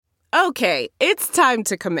Okay, it's time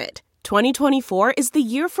to commit. 2024 is the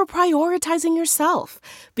year for prioritizing yourself.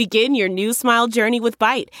 Begin your new smile journey with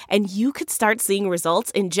Byte, and you could start seeing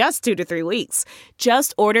results in just 2 to 3 weeks.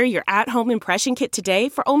 Just order your at-home impression kit today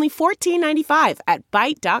for only $14.95 at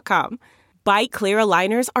Byte.com. Byte Clear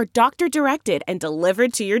aligners are doctor-directed and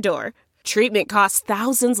delivered to your door. Treatment costs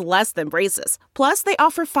thousands less than braces. Plus, they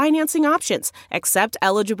offer financing options, accept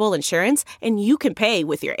eligible insurance, and you can pay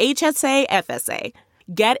with your HSA FSA.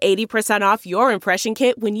 Get 80% off your impression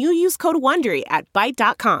kit when you use code WONDERY at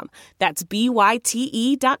Byte.com. That's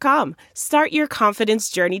BYTE.com. Start your confidence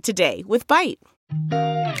journey today with Byte.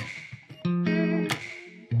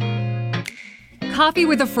 Coffee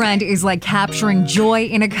with a friend is like capturing joy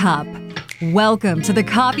in a cup. Welcome to the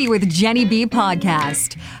Coffee with Jenny B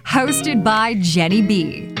podcast, hosted by Jenny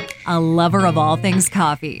B, a lover of all things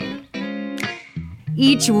coffee.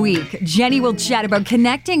 Each week, Jenny will chat about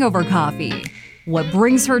connecting over coffee, what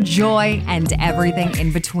brings her joy, and everything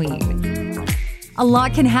in between. A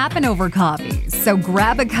lot can happen over coffee, so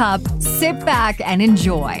grab a cup, sit back, and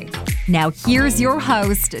enjoy. Now here's your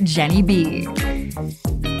host, Jenny B.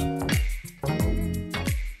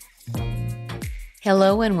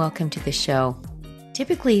 Hello and welcome to the show.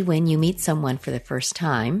 Typically, when you meet someone for the first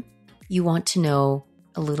time, you want to know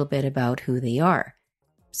a little bit about who they are.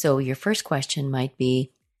 So your first question might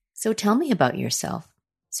be, so tell me about yourself.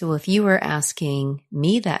 So if you were asking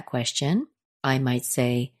me that question, I might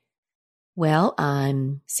say, well,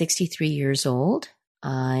 I'm 63 years old.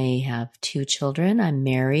 I have 2 children. I'm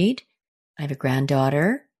married. I have a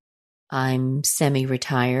granddaughter. I'm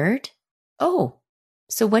semi-retired. Oh,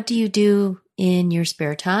 so what do you do in your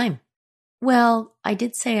spare time? Well, I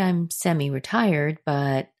did say I'm semi-retired,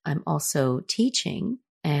 but I'm also teaching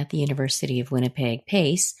at the University of Winnipeg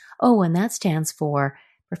PACE. Oh, and that stands for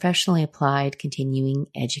Professionally Applied Continuing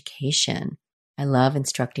Education. I love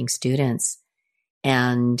instructing students.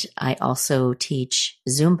 And I also teach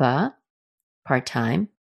Zumba part-time.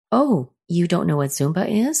 Oh, you don't know what Zumba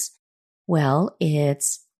is? Well,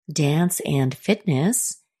 it's dance and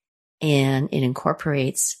fitness, and it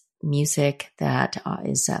incorporates music that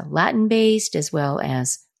is Latin-based as well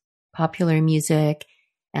as popular music,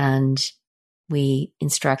 and we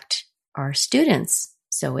instruct our students.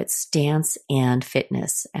 So it's dance and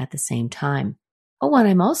fitness at the same time. Oh, and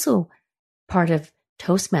I'm also part of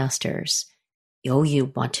Toastmasters. Oh,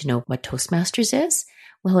 you want to know what Toastmasters is?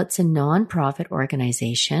 Well, it's a nonprofit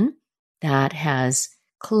organization that has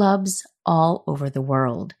clubs all over the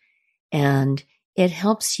world, and it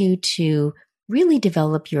helps you to really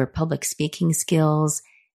develop your public speaking skills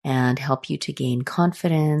and help you to gain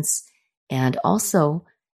confidence and also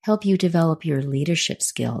help you develop your leadership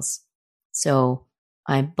skills. So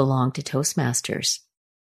I belong to Toastmasters,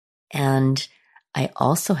 and I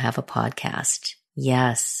also have a podcast.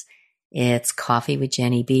 Yes, it's Coffee with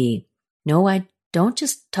Jenny B. No, I don't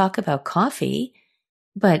just talk about coffee,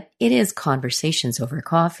 but it is conversations over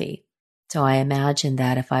coffee. So I imagine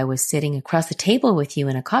that if I was sitting across the table with you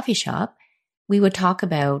in a coffee shop, we would talk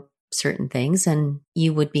about certain things and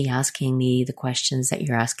you would be asking me the questions that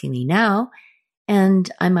you're asking me now. And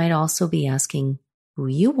I might also be asking who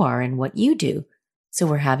you are and what you do. So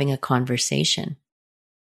we're having a conversation.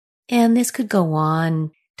 And this could go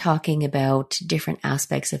on talking about different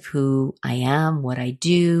aspects of who I am, what I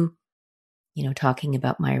do, talking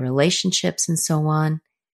about my relationships and so on.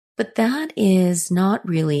 But that is not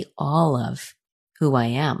really all of who I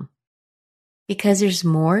am, because there's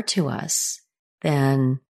more to us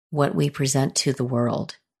than what we present to the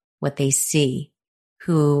world, what they see,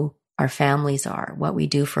 who our families are, what we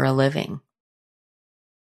do for a living,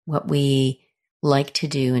 what we like to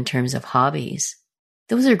do in terms of hobbies.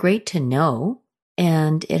 Those are great to know,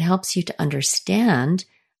 and it helps you to understand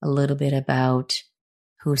a little bit about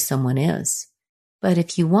who someone is. But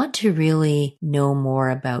if you want to really know more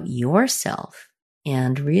about yourself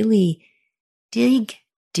and really dig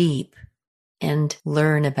deep and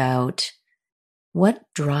learn about what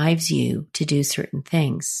drives you to do certain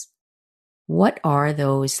things, what are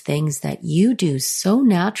those things that you do so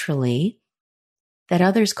naturally that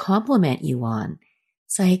others compliment you on?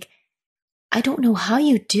 It's like, I don't know how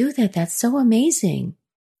you do that. That's so amazing.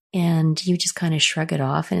 And you just kind of shrug it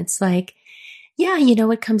off. And it's like, yeah,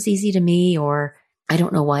 it comes easy to me, or I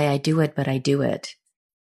don't know why I do it, but I do it.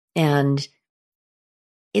 And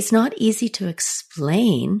it's not easy to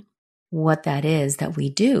explain what that is that we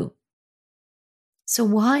do. So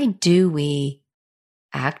why do we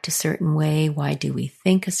act a certain way? Why do we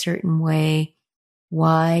think a certain way?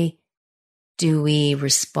 Why do we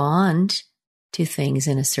respond to things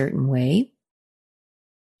in a certain way?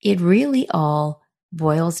 It really all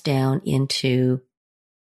boils down into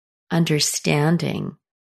understanding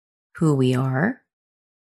who we are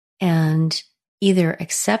and either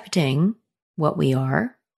accepting what we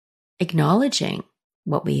are, acknowledging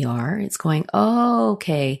what we are. It's going, oh,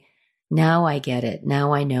 okay, now I get it.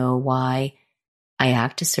 Now I know why I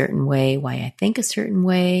act a certain way, why I think a certain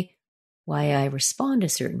way, why I respond a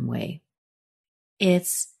certain way.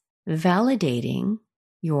 It's validating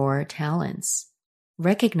your talents,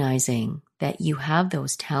 recognizing that you have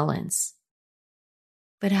those talents.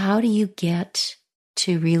 But how do you get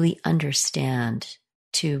to really understand,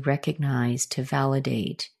 to recognize, to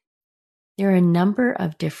validate? There are a number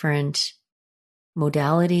of different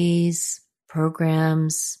modalities,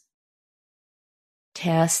 programs,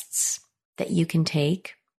 tests that you can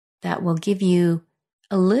take that will give you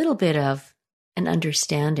a little bit of an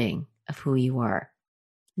understanding of who you are.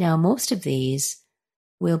 Now, most of these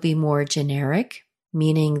will be more generic,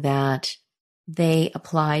 meaning that they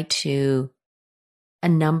apply to a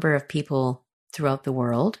number of people throughout the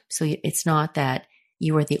world. So it's not that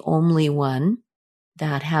you are the only one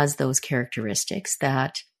that has those characteristics,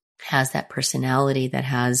 that has that personality, that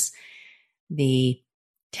has the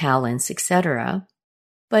talents, etc.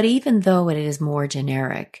 But even though it is more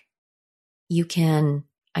generic, you can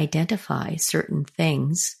identify certain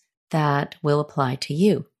things that will apply to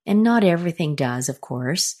you. And not everything does, of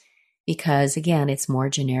course, because again, it's more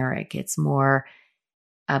generic. It's more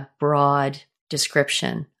a broad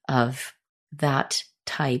description of that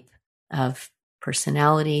type of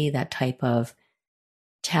personality, that type of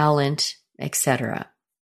talent, etc.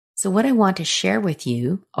 So what I want to share with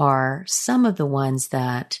you are some of the ones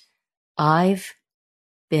that I've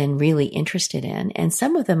been really interested in, and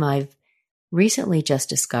some of them I've recently just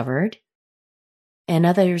discovered, and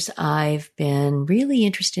others I've been really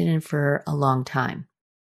interested in for a long time.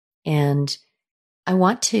 And I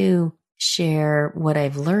want to share what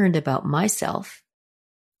I've learned about myself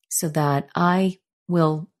so that I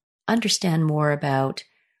will understand more about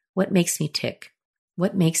what makes me tick,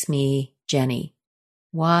 what makes me Jenny.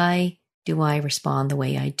 Why do I respond the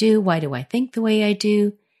way I do? Why do I think the way I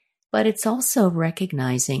do? But it's also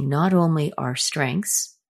recognizing not only our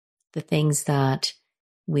strengths, the things that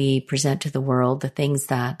we present to the world, the things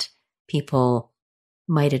that people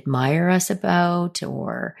might admire us about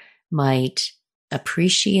or might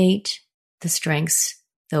appreciate, the strengths,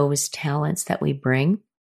 those talents that we bring.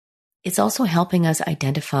 It's also helping us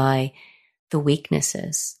identify the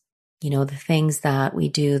weaknesses, the things that we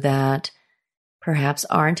do that perhaps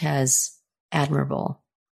aren't as admirable.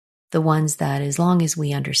 The ones that, as long as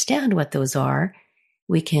we understand what those are,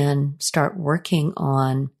 we can start working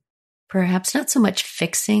on perhaps not so much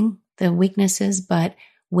fixing the weaknesses, but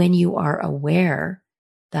when you are aware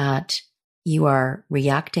that you are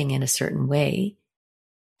reacting in a certain way,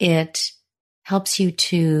 it helps you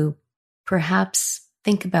to perhaps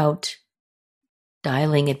think about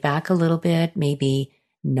dialing it back a little bit, maybe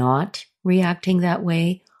not reacting that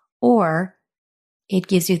way, or it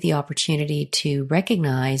gives you the opportunity to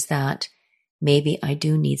recognize that maybe I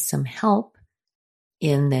do need some help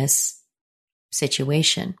in this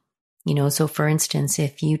situation. So for instance,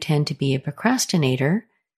 if you tend to be a procrastinator,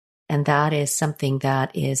 and that is something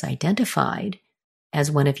that is identified as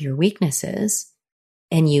one of your weaknesses,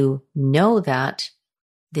 and you know that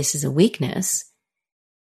this is a weakness,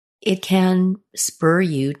 it can spur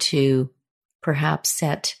you to perhaps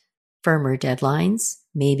set firmer deadlines,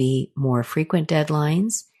 maybe more frequent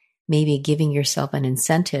deadlines, maybe giving yourself an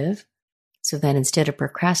incentive so that instead of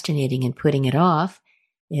procrastinating and putting it off,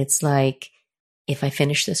 it's like, if I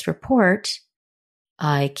finish this report,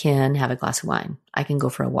 I can have a glass of wine. I can go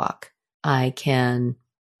for a walk. I can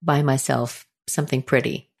buy myself something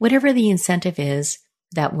pretty. Whatever the incentive is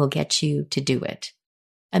that will get you to do it.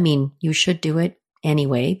 I mean, you should do it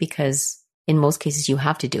anyway, because in most cases you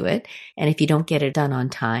have to do it. And if you don't get it done on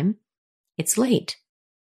time, it's late.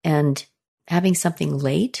 And having something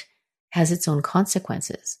late has its own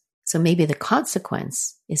consequences. So maybe the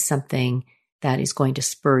consequence is something that is going to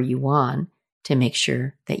spur you on to make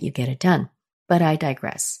sure that you get it done. But I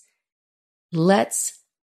digress. Let's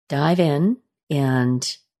dive in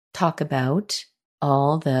and talk about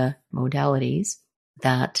all the modalities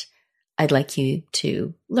that I'd like you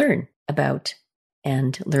to learn about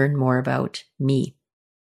and learn more about me.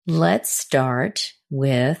 Let's start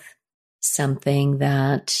with something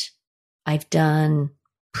that I've done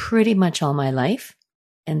pretty much all my life,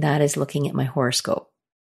 and that is looking at my horoscope.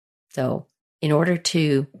 So in order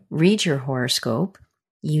to read your horoscope,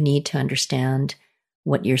 you need to understand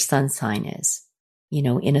what your sun sign is,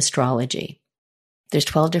 in astrology. There's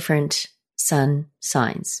 12 different sun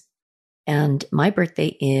signs. And my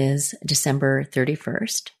birthday is December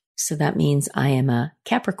 31st. So that means I am a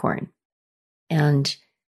Capricorn. And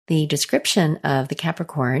the description of the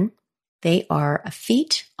Capricorn, they are a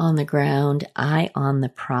feet on the ground, eye on the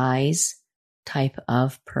prize type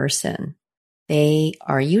of person. They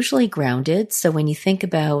are usually grounded. So when you think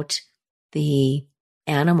about the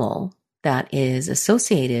animal that is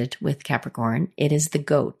associated with Capricorn, it is the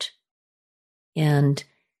goat. And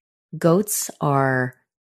goats are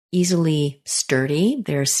easily sturdy.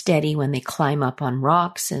 They're steady when they climb up on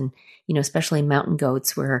rocks and, especially mountain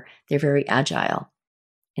goats where they're very agile.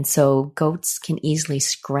 And so goats can easily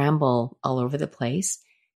scramble all over the place,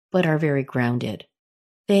 but are very grounded.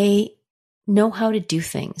 They know how to do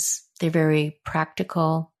things. They're very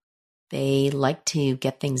practical. They like to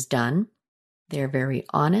get things done. They're very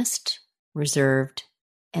honest, reserved,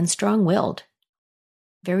 and strong-willed.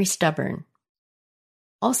 Very stubborn.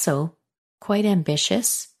 Also, quite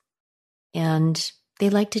ambitious, and they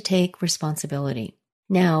like to take responsibility.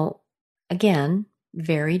 Now, again,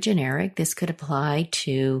 very generic. This could apply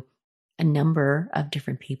to a number of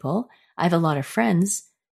different people. I have a lot of friends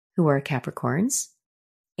who are Capricorns,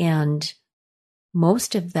 and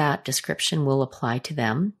most of that description will apply to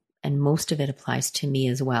them, and most of it applies to me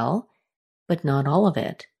as well, but not all of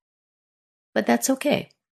it. But that's okay.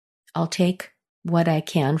 I'll take what I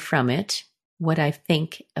can from it, what I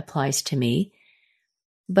think applies to me.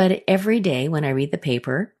 But every day when I read the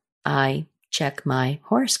paper, I check my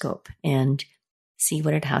horoscope and see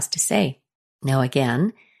what it has to say. Now,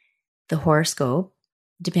 again, the horoscope,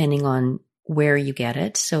 depending on where you get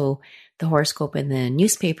it. So the horoscope in the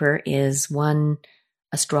newspaper is one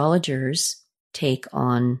astrologer's take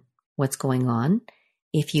on what's going on.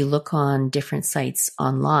 If you look on different sites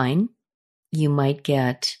online, you might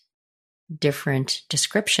get different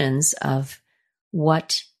descriptions of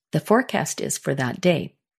what the forecast is for that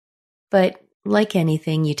day. But like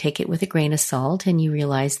anything, you take it with a grain of salt and you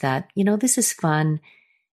realize that, this is fun,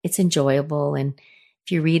 it's enjoyable. And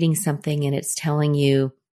if you're reading something and it's telling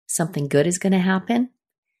you something good is going to happen,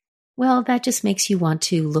 well, that just makes you want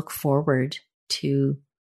to look forward to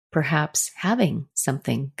perhaps having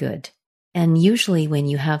something good. And usually when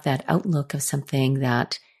you have that outlook of something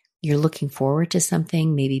that you're looking forward to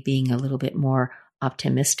something, maybe being a little bit more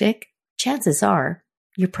optimistic, chances are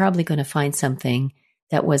you're probably going to find something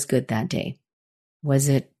that was good that day. Was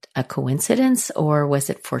it a coincidence or was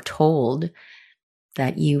it foretold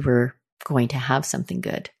that you were going to have something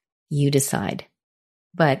good? You decide.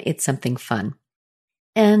 But it's something fun.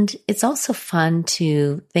 And it's also fun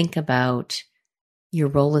to think about your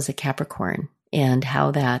role as a Capricorn and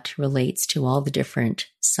how that relates to all the different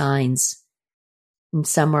signs. And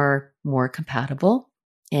some are more compatible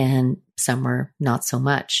and some are not so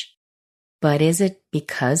much. But is it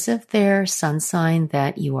because of their sun sign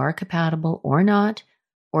that you are compatible or not?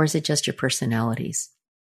 Or is it just your personalities?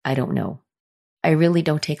 I don't know. I really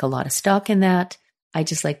don't take a lot of stock in that. I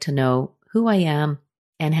just like to know who I am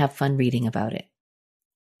and have fun reading about it.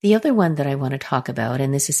 The other one that I want to talk about,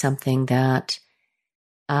 and this is something that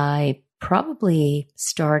I probably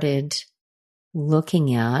started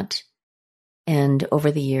looking at, and over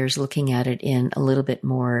the years looking at it in a little bit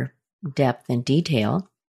more depth and detail.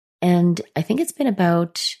 And I think it's been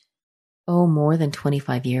about, more than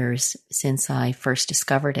 25 years since I first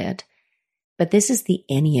discovered it. But this is the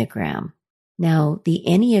Enneagram. Now, the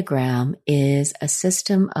Enneagram is a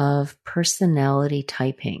system of personality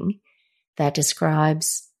typing that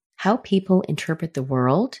describes how people interpret the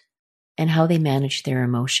world and how they manage their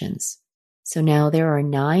emotions. So now there are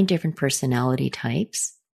 9 different personality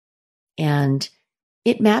types, and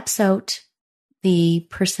it maps out the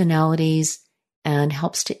personalities and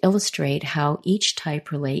helps to illustrate how each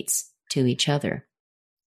type relates to each other.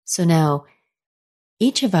 So now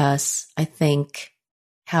each of us, I think,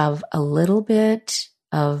 have a little bit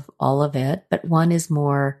of all of it, but one is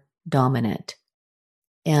more dominant.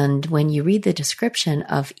 And when you read the description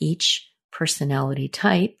of each personality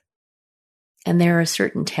type, and there are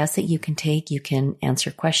certain tests that you can take, you can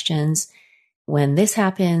answer questions. When this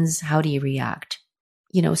happens, how do you react?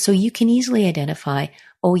 So you can easily identify,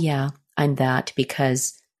 oh yeah, I'm that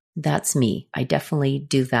because that's me. I definitely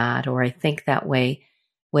do that, or I think that way,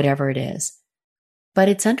 whatever it is. But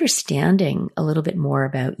it's understanding a little bit more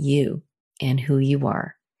about you and who you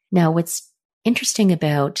are. Now, what's interesting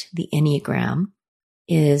about the Enneagram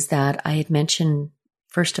is that I had mentioned,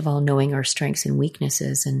 first of all, knowing our strengths and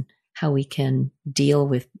weaknesses and how we can deal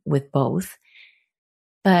with both.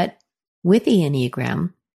 But with the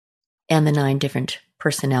Enneagram and the 9 different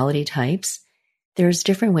personality types, there's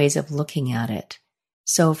different ways of looking at it.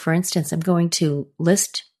 So, for instance, I'm going to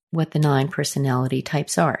list what the 9 personality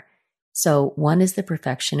types are. So 1 is the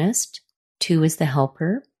perfectionist, 2 is the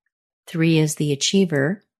helper, 3 is the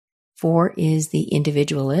achiever. 4 is the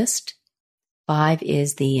individualist. 5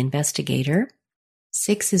 is the investigator.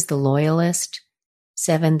 6 is the loyalist.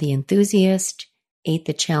 7, the enthusiast. 8,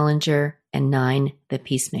 the challenger. And 9, the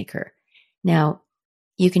peacemaker. Now,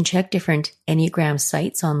 you can check different Enneagram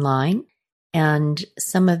sites online, and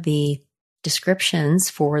some of the descriptions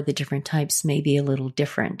for the different types may be a little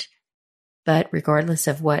different. But regardless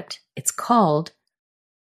of what it's called,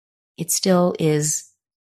 it still is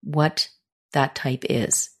what that type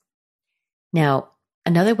is. Now,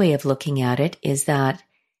 another way of looking at it is that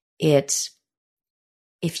if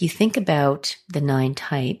you think about the 9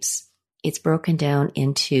 types, it's broken down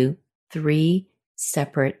into 3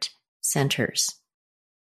 separate centers.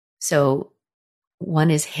 So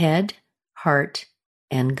one is head, heart,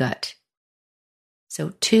 and gut.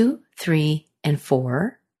 So 2, 3, and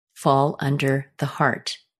 4 fall under the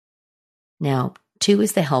heart. Now, 2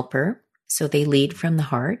 is the helper, so they lead from the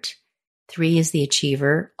heart. 3 is the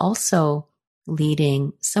achiever, also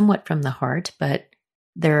leading somewhat from the heart, but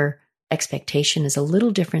their expectation is a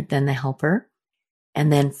little different than the helper.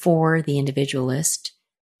 And then 4, the individualist,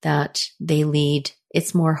 that they lead,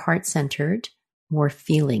 it's more heart-centered, more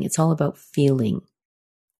feeling. It's all about feeling.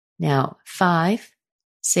 Now, 5,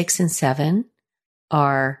 6, and 7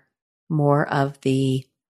 are more of the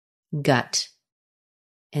gut.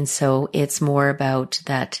 And so it's more about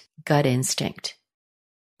that gut instinct.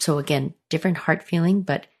 So again, different heart feeling,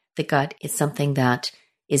 but the gut is something that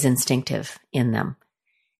is instinctive in them.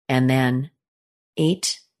 And then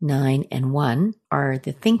 8, 9, and 1 are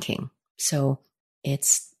the thinking. So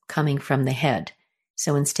it's coming from the head.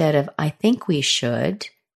 So instead of, I think we should,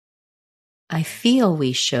 I feel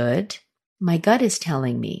we should, my gut is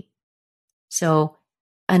telling me. So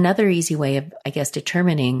another easy way of, I guess,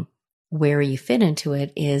 determining where you fit into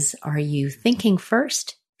it is, are you thinking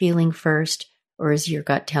first, feeling first, or is your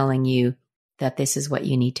gut telling you that this is what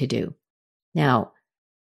you need to do? Now,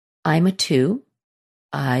 I'm a 2.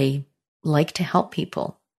 I like to help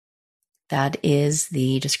people. That is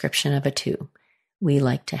the description of a 2. We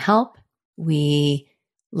like to help. We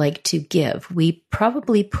like to give. We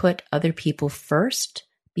probably put other people first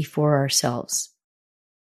before ourselves.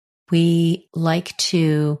 We like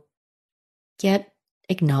to get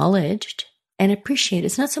acknowledged and appreciated.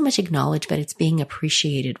 It's not so much acknowledged, but it's being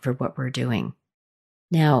appreciated for what we're doing.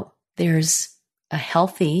 Now, there's a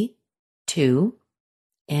healthy 2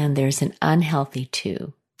 and there's an unhealthy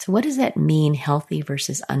 2. So what does that mean, healthy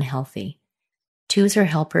versus unhealthy? 2s are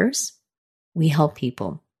helpers. We help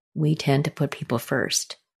people. We tend to put people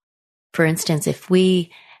first. For instance, if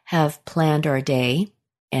we have planned our day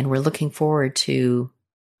and we're looking forward to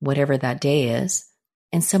whatever that day is,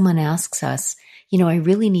 and someone asks us, I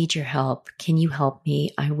really need your help. Can you help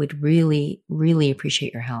me? I would really, really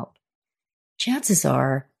appreciate your help. Chances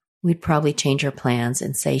are we'd probably change our plans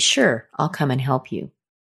and say, sure, I'll come and help you,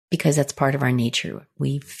 because that's part of our nature.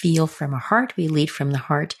 We feel from our heart. We lead from the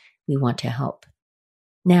heart. We want to help.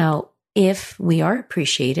 Now, if we are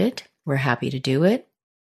appreciated, we're happy to do it.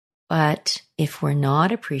 But if we're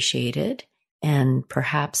not appreciated, and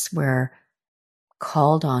perhaps we're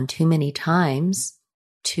called on too many times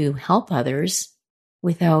to help others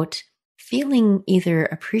without feeling either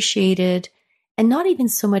appreciated and not even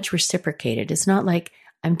so much reciprocated. It's not like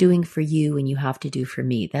I'm doing for you and you have to do for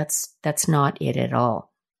me. That's not it at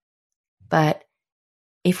all. But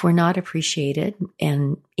if we're not appreciated,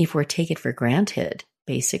 and if we're taken for granted,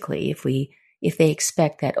 basically, if they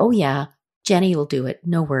expect that, oh yeah, Jenny will do it,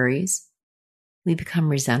 no worries, we become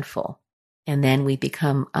resentful. And then we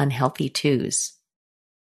become unhealthy 2s.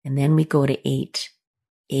 And then we go to 8.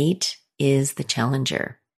 8 is the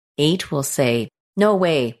challenger. 8 will say, no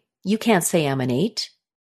way, you can't say I'm an 8.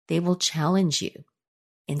 They will challenge you.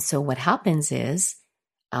 And so what happens is,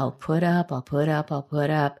 I'll put up.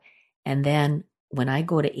 And then when I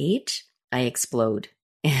go to 8, I explode.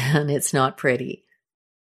 And it's not pretty.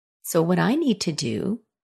 So what I need to do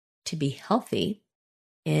to be healthy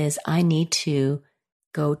is I need to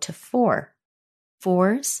go to 4.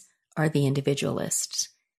 4s are the individualists.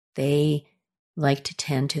 They like to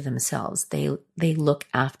tend to themselves. They look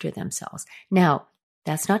after themselves. Now,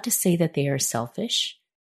 that's not to say that they are selfish,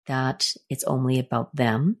 that it's only about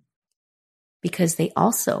them, because they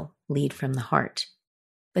also lead from the heart,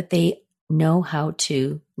 but they know how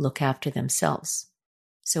to look after themselves.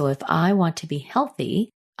 So if I want to be healthy,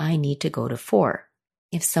 I need to go to 4.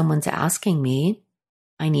 If someone's asking me,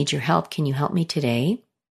 I need your help, can you help me today?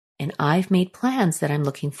 And I've made plans that I'm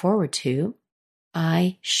looking forward to,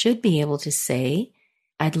 I should be able to say,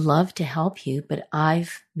 I'd love to help you, but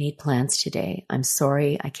I've made plans today. I'm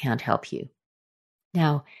sorry, I can't help you.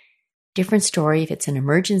 Now, Different story if it's an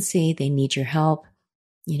emergency, they need your help,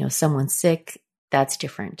 someone's sick, that's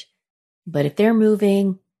different. But if they're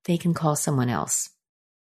moving, they can call someone else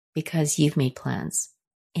because you've made plans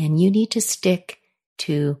and you need to stick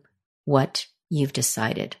to what you've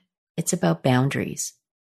decided. It's about boundaries.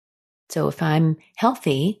 So if I'm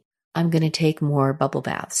healthy, I'm going to take more bubble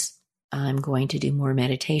baths. I'm going to do more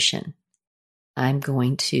meditation. I'm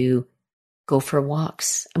going to go for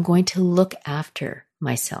walks. I'm going to look after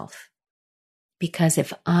myself. Because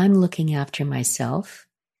if I'm looking after myself,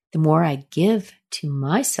 the more I give to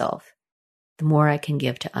myself, the more I can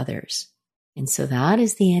give to others. And so that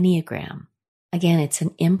is the Enneagram. Again, it's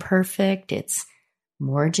an imperfect, it's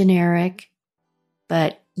more generic,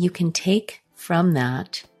 but you can take from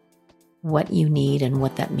that what you need and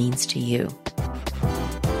what that means to you.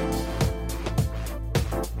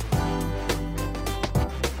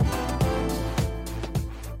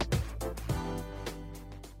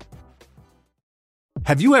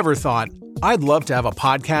 Have you ever thought, I'd love to have a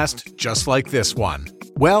podcast just like this one?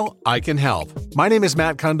 Well, I can help. My name is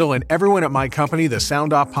Matt Kundle, and everyone at my company, the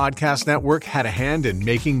Sound Off Podcast Network, had a hand in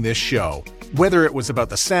making this show. Whether it was about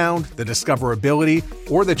the sound, the discoverability,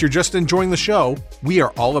 or that you're just enjoying the show, we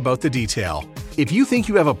are all about the detail. If you think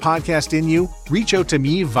you have a podcast in you, reach out to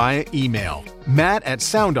me via email,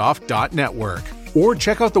 matt@soundoff.network, or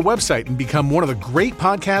check out the website and become one of the great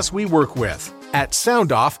podcasts we work with at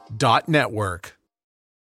soundoff.network.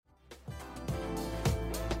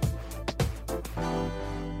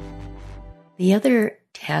 The other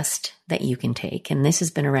test that you can take, and this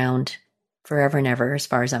has been around forever and ever as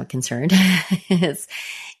far as I'm concerned,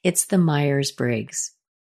 it's the Myers-Briggs.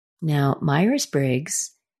 Now,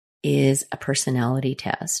 Myers-Briggs is a personality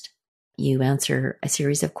test. You answer a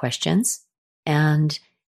series of questions, and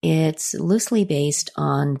it's loosely based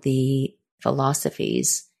on the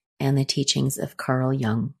philosophies and the teachings of Carl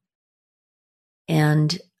Jung.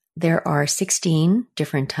 And there are 16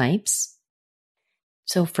 different types.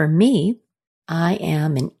 So for me, I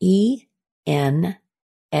am an ENFP.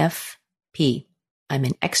 I'm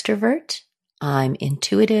an extrovert, I'm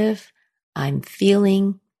intuitive, I'm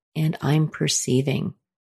feeling, and I'm perceiving.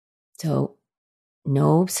 So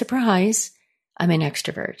no surprise, I'm an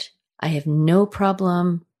extrovert. I have no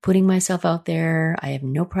problem putting myself out there. I have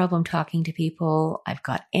no problem talking to people. I've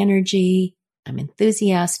got energy. I'm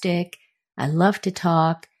enthusiastic. I love to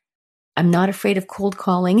talk. I'm not afraid of cold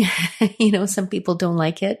calling. Some people don't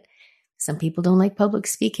like it. Some people don't like public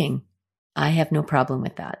speaking. I have no problem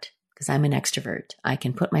with that because I'm an extrovert. I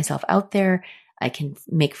can put myself out there. I can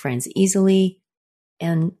make friends easily.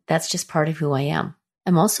 And that's just part of who I am.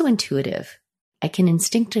 I'm also intuitive. I can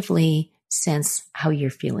instinctively sense how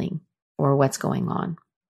you're feeling or what's going on.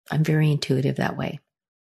 I'm very intuitive that way.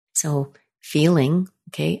 So feeling,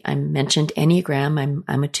 okay, I mentioned Enneagram.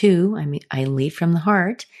 I'm a 2. I lead from the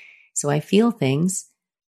heart. So I feel things.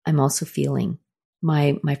 I'm also feeling.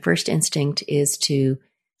 My first instinct is to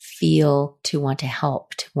feel, to want to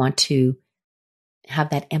help, to want to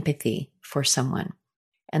have that empathy for someone.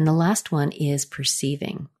 And the last one is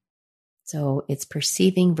perceiving. So it's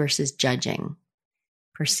perceiving versus judging.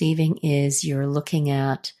 Perceiving is you're looking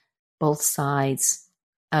at both sides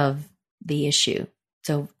of the issue.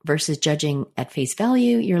 So versus judging at face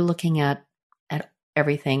value, you're looking at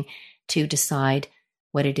everything to decide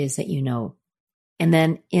what it is that you know. And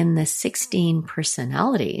then in the 16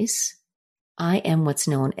 personalities, I am what's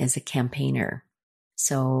known as a campaigner.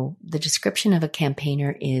 So the description of a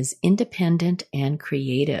campaigner is independent and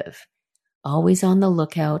creative, always on the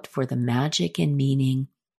lookout for the magic and meaning,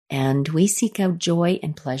 and we seek out joy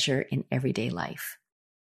and pleasure in everyday life.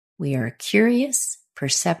 We are curious,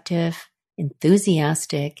 perceptive,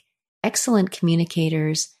 enthusiastic, excellent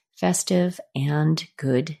communicators, festive, and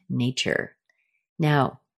good nature.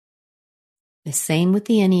 Now, the same with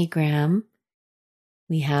the Enneagram.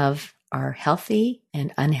 We have our healthy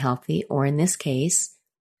and unhealthy, or in this case,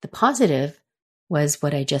 the positive was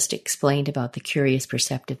what I just explained about the curious,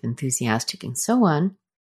 perceptive, enthusiastic, and so on.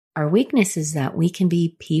 Our weakness is that we can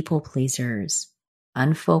be people pleasers,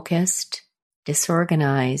 unfocused,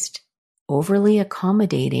 disorganized, overly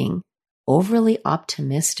accommodating, overly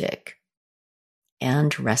optimistic,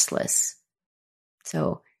 and restless.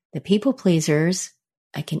 So the people pleasers,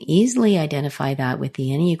 I can easily identify that with the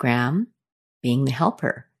Enneagram being the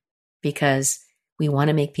helper because we want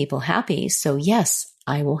to make people happy. So yes,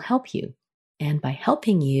 I will help you. And by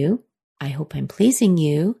helping you, I hope I'm pleasing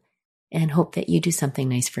you and hope that you do something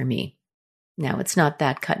nice for me. Now, it's not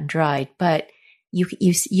that cut and dried, but you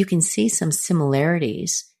can see some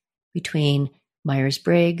similarities between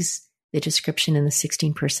Myers-Briggs, the description in the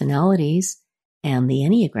 16 personalities, and the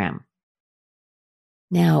Enneagram.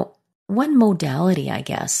 Now, one modality, I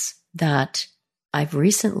guess, that I've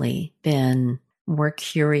recently been more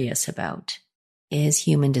curious about is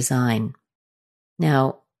human design.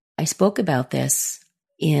 Now, I spoke about this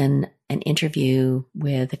in an interview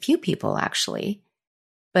with a few people, actually.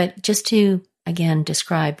 But just to, again,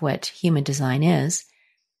 describe what human design is,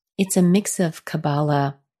 it's a mix of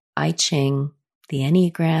Kabbalah, I Ching, the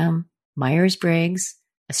Enneagram, Myers-Briggs,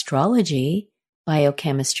 astrology,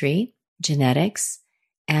 biochemistry, genetics,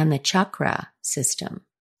 and the chakra system.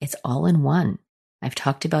 It's all in one. I've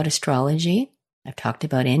talked about astrology. I've talked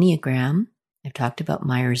about Enneagram. I've talked about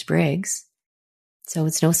Myers-Briggs. So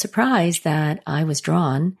it's no surprise that I was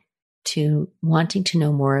drawn to wanting to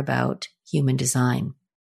know more about human design.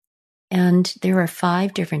 And there are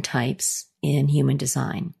 5 different types in human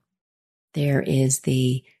design. There is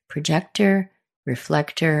the projector,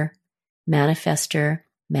 reflector, manifestor,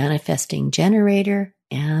 manifesting generator,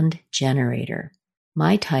 and generator.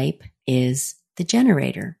 My type is the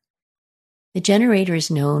generator. The generator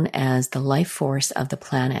is known as the life force of the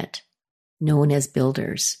planet, known as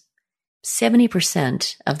builders.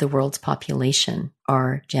 70% of the world's population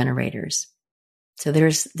are generators. So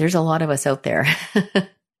there's a lot of us out there.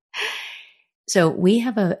 So we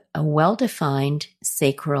have a well-defined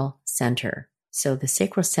sacral center. So the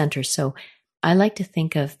sacral center, so I like to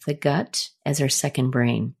think of the gut as our second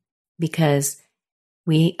brain, because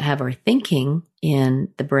we have our thinking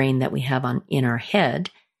in the brain that we have in our head,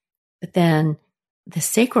 but then the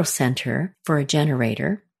sacral center for a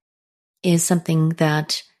generator is something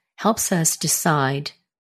that helps us decide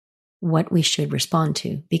what we should respond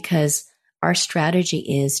to, because our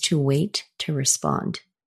strategy is to wait to respond.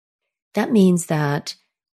 That means that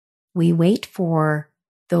we wait for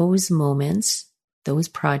those moments, those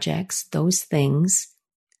projects, those things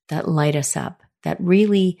that light us up, that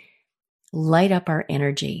really light up our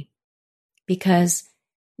energy. Because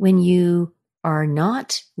when you are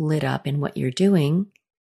not lit up in what you're doing,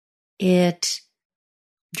 it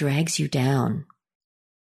drags you down.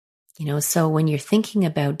 So when you're thinking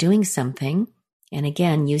about doing something, and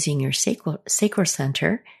again, using your sacral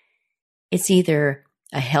center, it's either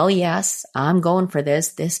a hell yes, I'm going for this.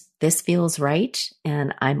 This feels right,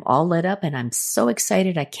 and I'm all lit up, and I'm so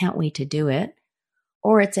excited, I can't wait to do it.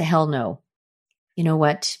 Or it's a hell no. You know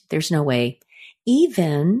what? There's no way.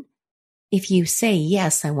 Even if you say,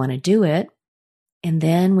 yes, I want to do it, and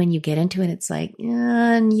then when you get into it, it's like, you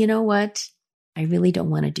know what? I really don't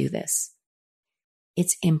want to do this.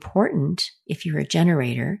 It's important, if you're a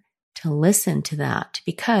generator, to listen to that,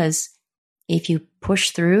 because if you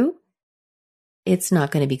push through, it's not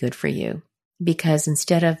going to be good for you, because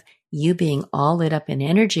instead of you being all lit up in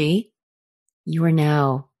energy, you are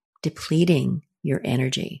now depleting your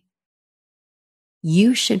energy.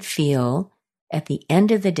 You should feel at the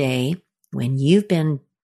end of the day, when you've been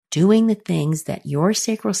doing the things that your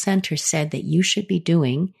sacral center said that you should be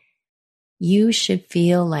doing, you should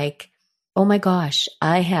feel like, oh my gosh,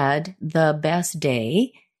 I had the best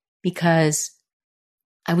day because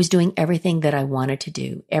I was doing everything that I wanted to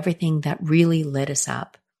do, everything that really lit us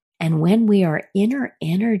up. And when we are in our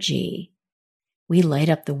energy, we light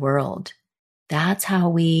up the world. That's how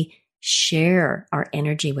we share our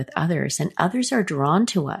energy with others, and others are drawn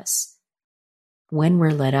to us when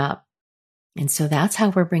we're lit up. And so that's how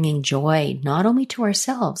we're bringing joy, not only to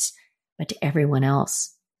ourselves, but to everyone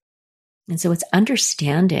else. And so it's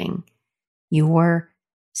understanding your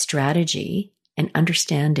strategy and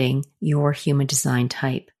understanding your human design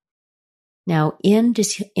type. Now, in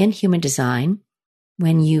human design,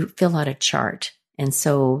 when you fill out a chart, and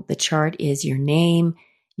so the chart is your name,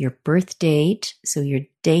 your birth date, so your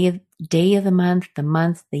day of the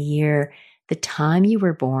month, the year, the time you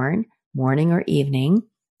were born, morning or evening,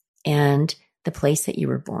 and the place that you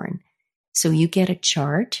were born. So you get a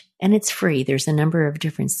chart, and it's free. There's a number of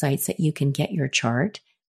different sites that you can get your chart,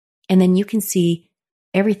 and then you can see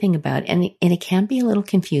everything about it. And it can be a little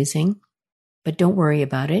confusing, but don't worry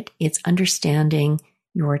about it. It's understanding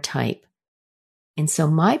your type. And so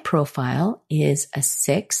my profile is a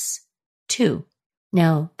 6-2.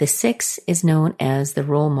 Now, the 6 is known as the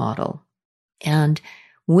role model. And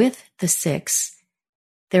with the 6,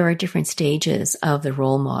 there are different stages of the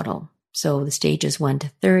role model. So the stages 1 to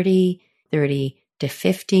 30, 30 to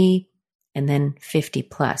 50, and then 50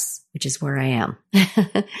 plus, which is where I am.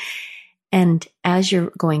 And as you're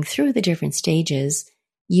going through the different stages,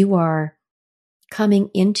 you are coming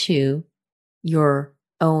into your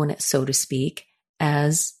own, so to speak,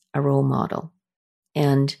 as a role model.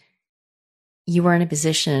 And you are in a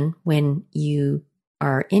position when you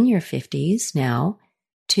are in your 50s now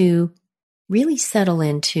to really settle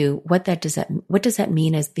into what does that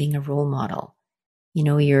mean as being a role model?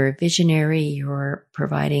 You're a visionary, you're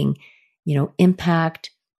providing,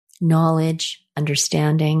 impact, knowledge,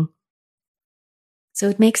 understanding. So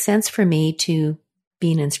it makes sense for me to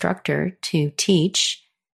be an instructor, to teach,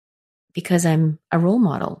 because I'm a role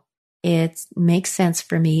model. It makes sense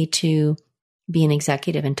for me to be an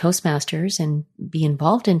executive in Toastmasters and be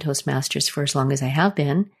involved in Toastmasters for as long as I have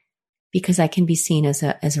been, because I can be seen as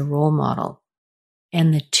a role model.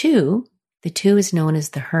 And the two is known as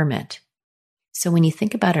the hermit. So when you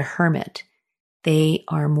think about a hermit, they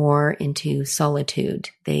are more into solitude.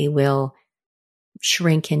 They will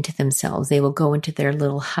shrink into themselves. They will go into their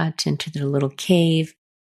little hut, into their little cave,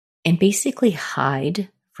 and basically hide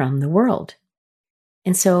from the world.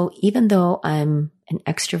 And so even though I'm an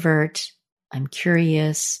extrovert, I'm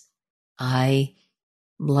curious, I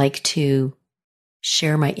like to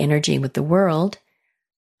share my energy with the world,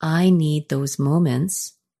 I need those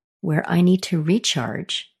moments where I need to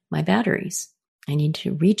recharge my batteries. I need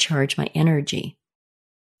to recharge my energy.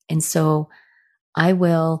 And so I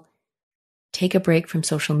will take a break from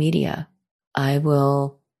social media. I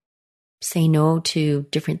will say no to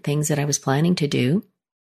different things that I was planning to do.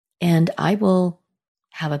 And I will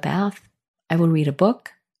have a bath. I will read a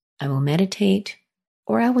book. I will meditate,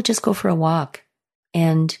 or I will just go for a walk.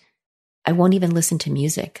 And I won't even listen to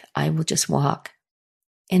music. I will just walk.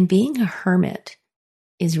 And being a hermit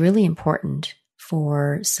is really important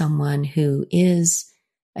for someone who is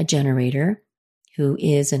a generator, who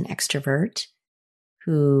is an extrovert,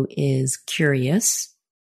 who is curious,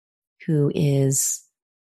 who is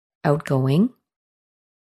outgoing.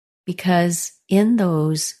 Because in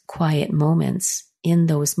those quiet moments, in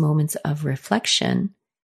those moments of reflection,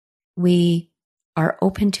 we are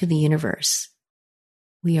open to the universe.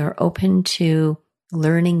 We are open to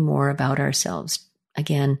learning more about ourselves.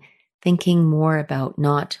 Again, thinking more about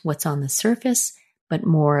not what's on the surface, but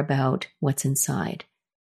more about what's inside.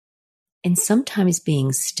 And sometimes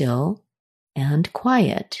being still and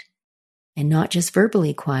quiet, and not just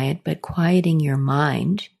verbally quiet, but quieting your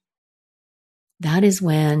mind, that is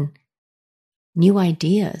when new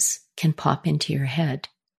ideas can pop into your head.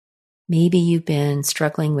 Maybe you've been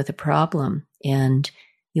struggling with a problem and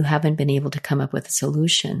you haven't been able to come up with a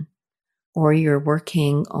solution, or you're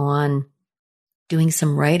working on doing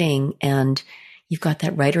some writing and you've got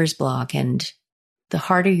that writer's block, and the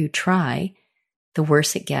harder you try, the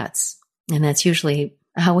worse it gets. And that's usually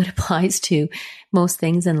how it applies to most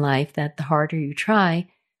things in life, that the harder you try,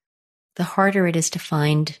 the harder it is to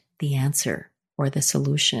find the answer or the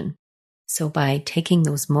solution. So by taking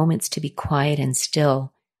those moments to be quiet and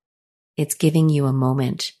still, it's giving you a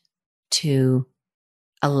moment to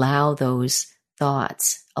allow those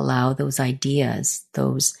thoughts, allow those ideas,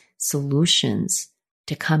 those solutions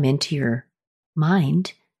to come into your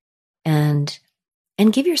mind, and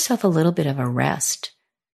give yourself a little bit of a rest.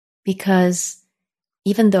 Because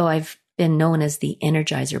even though I've been known as the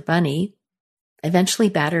Energizer Bunny, eventually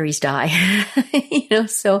batteries die,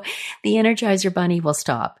 so the Energizer Bunny will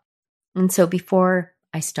stop. And so before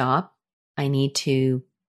I stop, I need to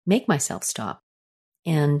make myself stop.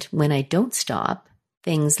 And when I don't stop,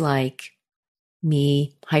 things like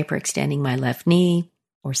me hyperextending my left knee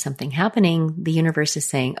or something happening, the universe is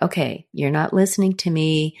saying, okay, you're not listening to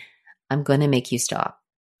me. I'm going to make you stop,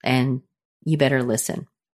 and you better listen.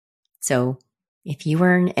 So if you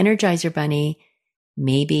were an Energizer Bunny,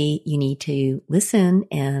 maybe you need to listen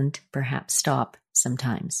and perhaps stop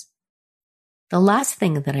sometimes. The last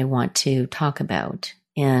thing that I want to talk about,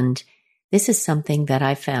 and this is something that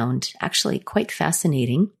I found actually quite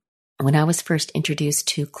fascinating when I was first introduced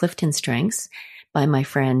to Clifton Strengths by my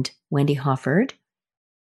friend Wendy Hofford.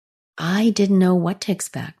 I didn't know what to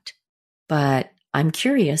expect, but I'm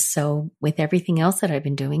curious. So with everything else that I've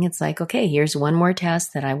been doing, it's like, okay, here's one more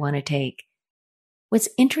test that I want to take. What's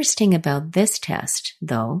interesting about this test,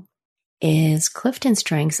 though, is Clifton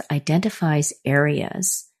Strengths identifies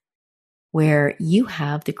areas where you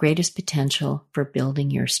have the greatest potential for building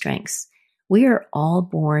your strengths. We are all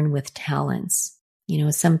born with talents.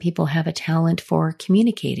 Some people have a talent for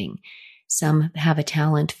communicating. Some have a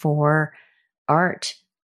talent for art.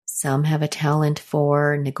 Some have a talent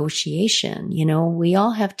for negotiation. We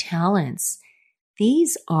all have talents.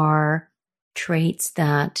 These are traits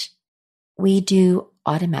that we do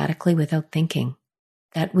automatically without thinking,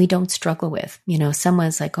 that we don't struggle with.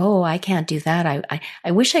 Someone's like, oh, I can't do that.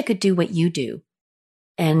 I wish I could do what you do.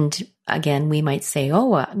 And again, we might say,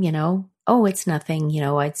 it's nothing,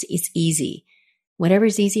 it's easy.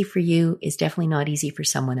 Whatever's easy for you is definitely not easy for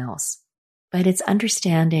someone else. But it's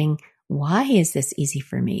understanding, why is this easy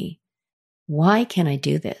for me? Why can I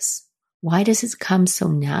do this? Why does it come so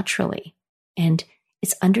naturally? And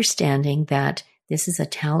it's understanding that This is a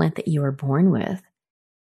talent that you are born with.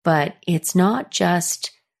 But it's not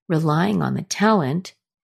just relying on the talent.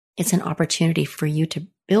 It's an opportunity for you to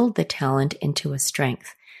build the talent into a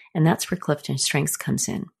strength. And that's where Clifton Strengths comes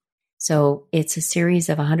in. So it's a series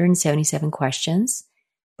of 177 questions,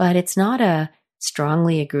 but it's not a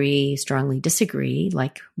strongly agree, strongly disagree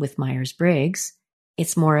like with Myers-Briggs.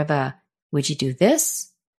 It's more of a, would you do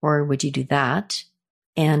this or would you do that?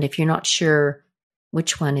 And if you're not sure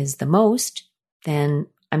which one is the most, then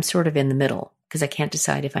I'm sort of in the middle because I can't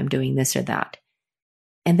decide if I'm doing this or that.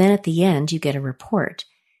 And then at the end, you get a report.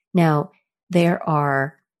 Now, there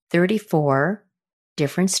are 34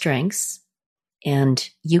 different strengths, and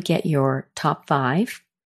you get your top 5,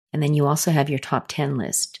 and then you also have your top 10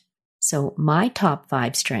 list. So my top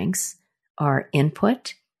 5 strengths are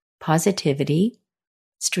input, positivity,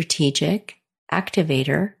 strategic,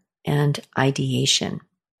 activator, and ideation.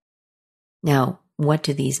 Now, what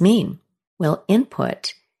do these mean? Well,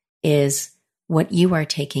 input is what you are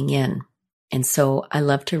taking in. And so I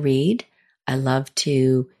love to read. I love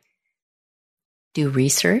to do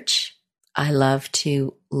research. I love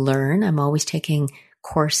to learn. I'm always taking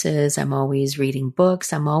courses. I'm always reading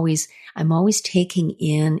books. I'm always taking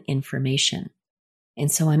in information.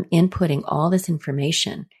 And so I'm inputting all this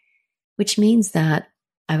information, which means that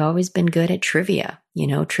I've always been good at trivia,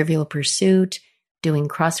 Trivial Pursuit, doing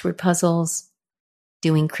crossword puzzles,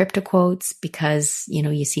 doing crypto quotes because,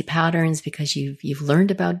 you see patterns because you've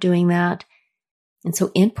learned about doing that. And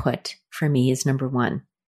so input for me is number 1.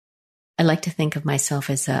 I like to think of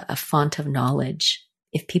myself as a font of knowledge.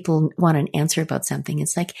 If people want an answer about something,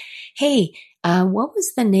 it's like, hey, what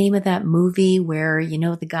was the name of that movie where,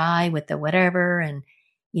 the guy with the whatever? And,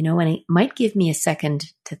 and it might give me a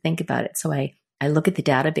second to think about it. So I look at the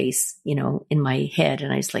database, in my head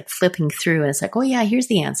and I just like flipping through and it's like, oh yeah, here's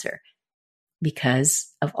the answer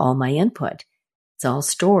because of all my input. It's all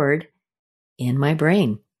stored in my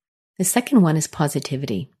brain. The second one is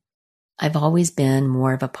positivity. I've always been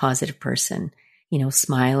more of a positive person,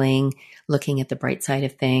 smiling, looking at the bright side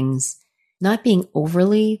of things, not being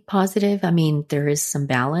overly positive. I mean, there is some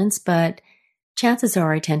balance, but chances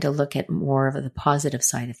are I tend to look at more of the positive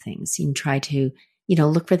side of things and try to,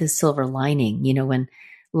 look for the silver lining, when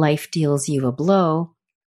life deals you a blow.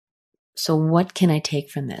 So what can I take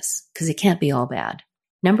from this? Because it can't be all bad.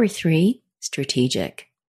 Number 3, strategic.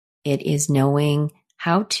 It is knowing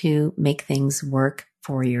how to make things work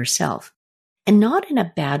for yourself. And not in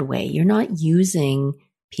a bad way. You're not using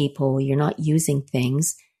people, you're not using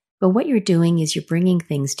things, but what you're doing is you're bringing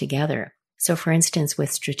things together. So for instance,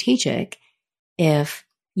 with strategic, if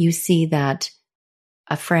you see that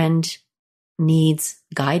a friend needs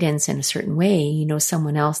guidance in a certain way,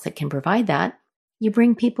 someone else that can provide that, you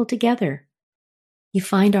bring people together. You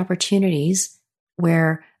find opportunities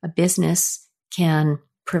where a business can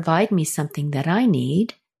provide me something that I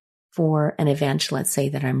need for an event, let's say,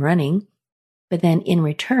 that I'm running, but then in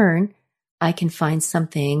return, I can find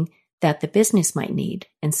something that the business might need.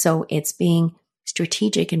 And so it's being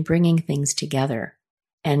strategic and bringing things together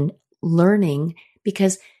and learning,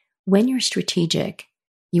 because when you're strategic,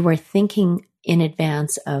 you are thinking in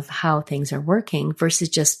advance of how things are working versus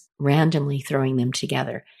just randomly throwing them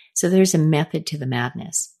together. So there's a method to the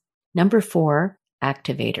madness. Number 4,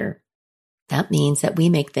 activator. That means that we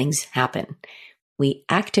make things happen. We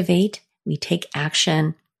activate, we take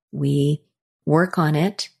action, we work on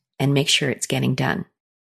it and make sure it's getting done.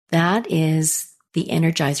 That is the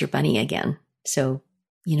Energizer Bunny again. So,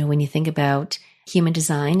 when you think about human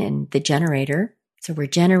design and the generator, so we're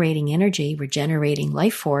generating energy, we're generating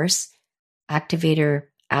life force. Activator,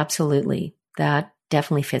 absolutely. That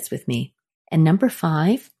definitely fits with me. And number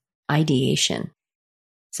 5, ideation.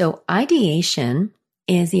 So ideation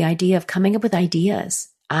is the idea of coming up with ideas.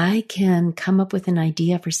 I can come up with an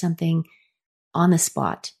idea for something on the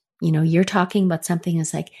spot. You're talking about something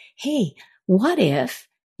that's like, hey, what if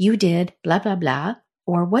you did blah, blah, blah,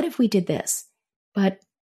 or what if we did this? But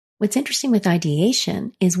what's interesting with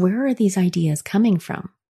ideation is, where are these ideas coming from?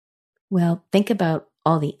 Well, think about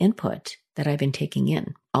all the input that I've been taking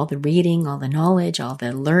in, all the reading, all the knowledge, all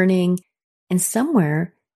the learning, and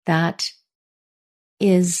somewhere that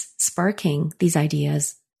is sparking these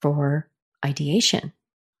ideas for ideation.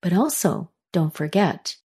 But also, don't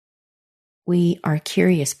forget, we are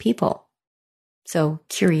curious people. So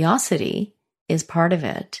curiosity is part of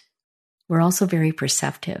it. We're also very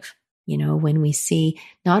perceptive. When we see,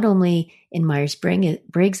 not only in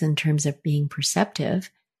Myers-Briggs in terms of being perceptive,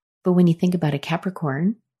 but when you think about a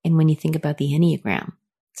Capricorn and when you think about the Enneagram.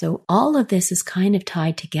 So all of this is kind of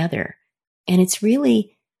tied together. And it's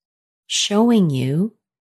really showing you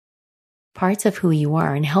parts of who you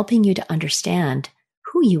are and helping you to understand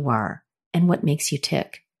who you are and what makes you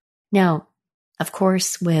tick. Now, of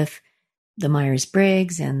course, with the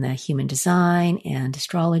Myers-Briggs and the human design and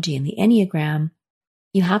astrology and the Enneagram,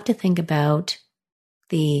 you have to think about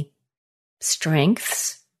the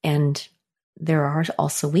strengths, and there are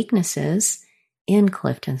also weaknesses in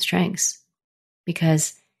Clifton Strengths,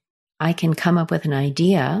 because I can come up with an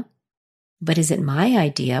idea, but is it my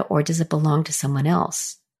idea or does it belong to someone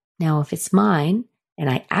else? Now, if it's mine and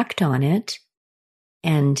I act on it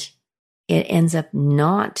and it ends up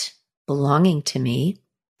not belonging to me,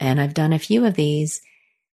 and I've done a few of these,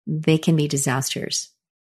 they can be disasters.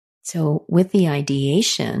 So with the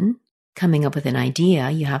ideation, coming up with an idea,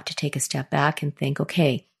 you have to take a step back and think,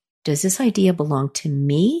 okay, does this idea belong to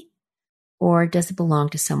me or does it belong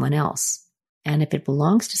to someone else? And if it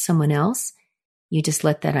belongs to someone else, you just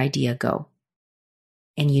let that idea go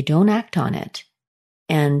and you don't act on it.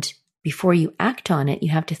 And before you act on it, you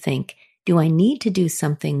have to think, do I need to do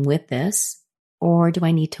something with this or do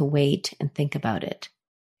I need to wait and think about it?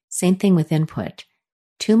 Same thing with input.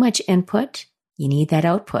 Too much input, you need that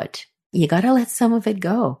output. You got to let some of it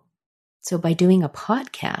go. So by doing a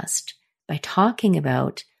podcast, by talking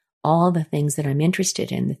about all the things that I'm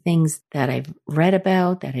interested in, the things that I've read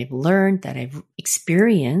about, that I've learned, that I've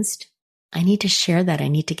experienced, I need to share that. I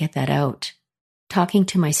need to get that out. Talking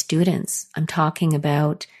to my students, I'm talking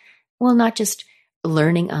about, well, not just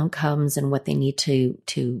learning outcomes and what they need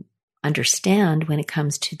to understand when it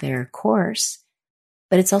comes to their course,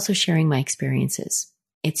 but it's also sharing my experiences.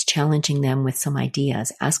 It's challenging them with some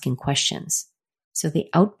ideas, asking questions. So the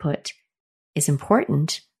output is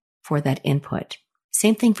important for that input.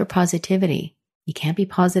 Same thing for positivity. You can't be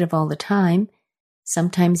positive all the time.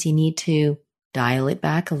 Sometimes you need to dial it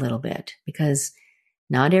back a little bit because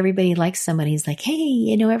not everybody likes somebody who's like,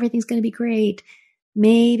 hey, everything's going to be great.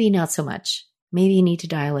 Maybe not so much. Maybe you need to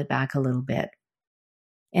dial it back a little bit.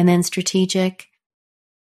 And then strategic.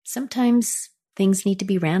 Sometimes things need to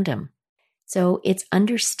be random. So it's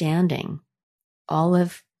understanding all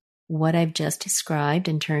of what I've just described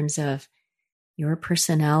in terms of your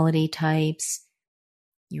personality types,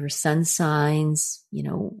 your sun signs,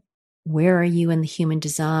 where are you in the human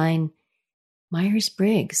design?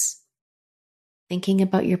 Myers-Briggs, thinking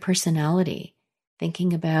about your personality,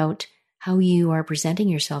 thinking about how you are presenting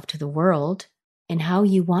yourself to the world and how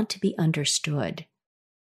you want to be understood.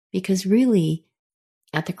 Because really,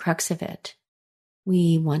 at the crux of it,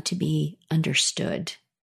 we want to be understood.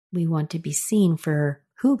 We want to be seen for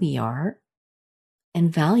who we are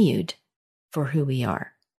and valued for who we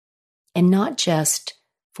are. And not just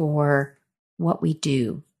for what we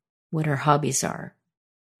do, what our hobbies are,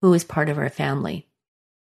 who is part of our family.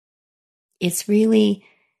 It's really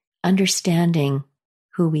understanding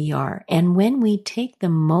who we are. And when we take the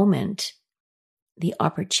moment, the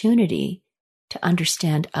opportunity to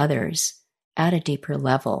understand others at a deeper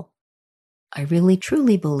level, I really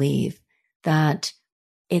truly believe that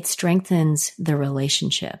it strengthens the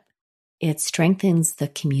relationship. It strengthens the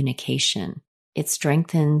communication. It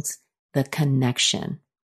strengthens the connection.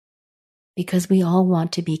 Because we all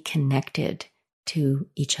want to be connected to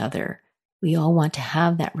each other. We all want to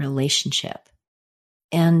have that relationship.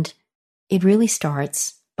 And it really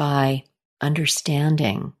starts by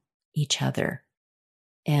understanding each other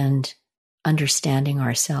and understanding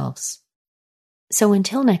ourselves. So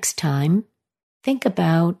until next time, think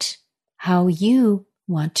about how you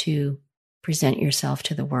want to present yourself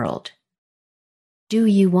to the world. Do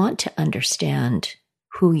you want to understand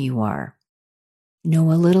who you are?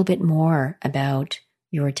 Know a little bit more about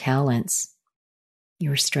your talents,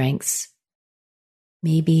 your strengths,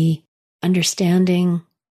 maybe understanding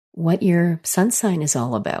what your sun sign is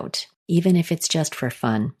all about, even if it's just for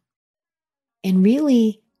fun, and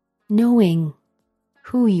really knowing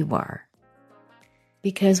who you are.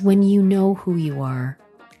 Because when you know who you are,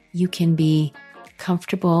 you can be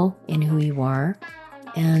comfortable in who you are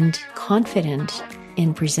and confident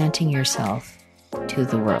in presenting yourself to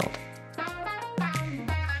the world.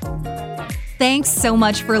 Thanks so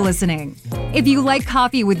much for listening. If you like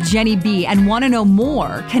Coffee with Jenny B and want to know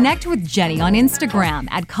more, connect with Jenny on Instagram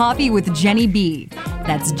at Coffee with Jenny B.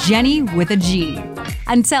 That's Jenny with a G.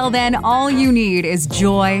 Until then, all you need is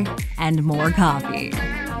joy and more coffee.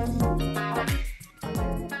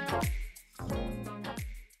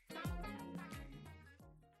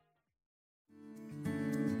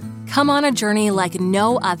 Come on a journey like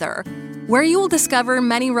no other, where you will discover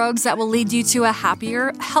many roads that will lead you to a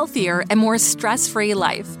happier, healthier, and more stress-free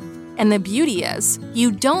life. And the beauty is,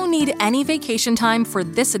 you don't need any vacation time for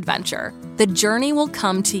this adventure. The journey will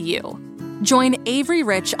come to you. Join Avery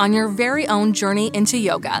Rich on your very own journey into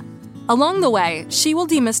yoga. Along the way, she will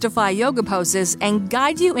demystify yoga poses and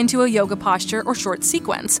guide you into a yoga posture or short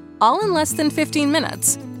sequence, all in less than 15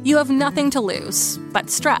 minutes. You have nothing to lose but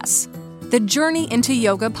stress. The Journey into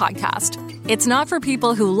Yoga podcast. It's not for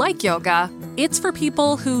people who like yoga, it's for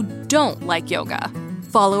people who don't like yoga.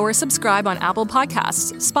 Follow or subscribe on Apple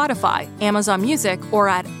Podcasts, Spotify, Amazon Music, or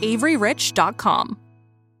at AveryRich.com.